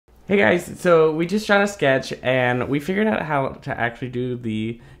Hey guys, so we just shot a sketch and we figured out how to actually do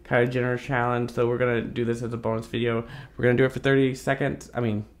the Kylie Jenner challenge. So we're gonna do this as a bonus video. We're gonna do it for 30 seconds.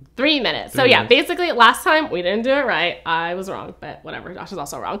 3 minutes. So yeah, basically last time we didn't do it right. I was wrong, but whatever. Josh is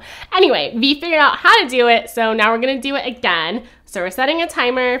also wrong. Anyway, we figured out how to do it. So now we're gonna do it again. So we're setting a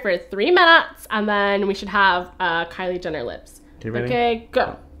timer for 3 minutes and then we should have Kylie Jenner lips. Okay,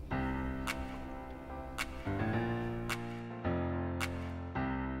 go.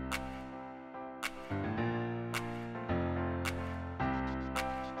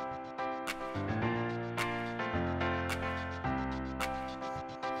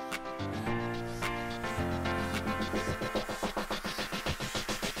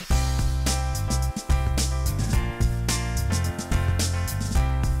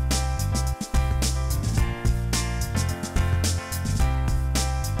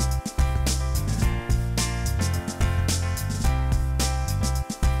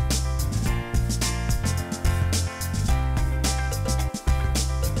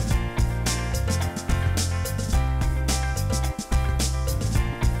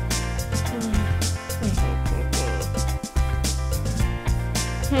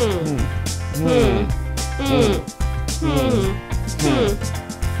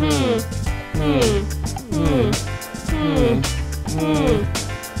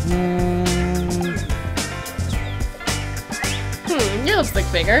 Your lips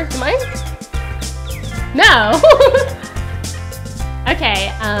look bigger. Do mine? No.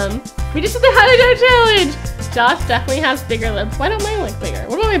 Okay, we just did the How to Do challenge. Josh definitely has bigger lips. Why don't mine look bigger?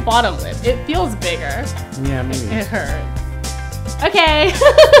 What about my bottom lip? It feels bigger. Yeah, maybe. It hurts. Okay.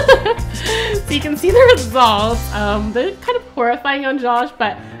 So you can see the results. They're kind of horrifying on Josh,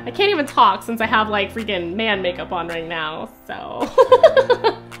 but I can't even talk since I have like freaking man makeup on right now, so.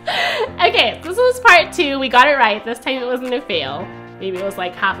 Okay, this was part 2. We got it right. This time it wasn't a fail. Maybe it was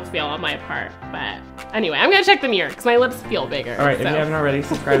like half a fail on my part, but anyway, I'm gonna check the mirror because my lips feel bigger. Alright, so. If you haven't already,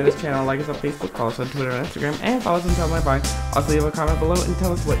 subscribe to this channel, like us on Facebook, follow us on Twitter and Instagram, and follow us on Tell My Bye. Also, leave a comment below and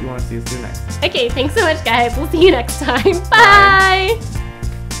tell us what you want to see us do next. Okay, thanks so much, guys. We'll see you next time. Bye!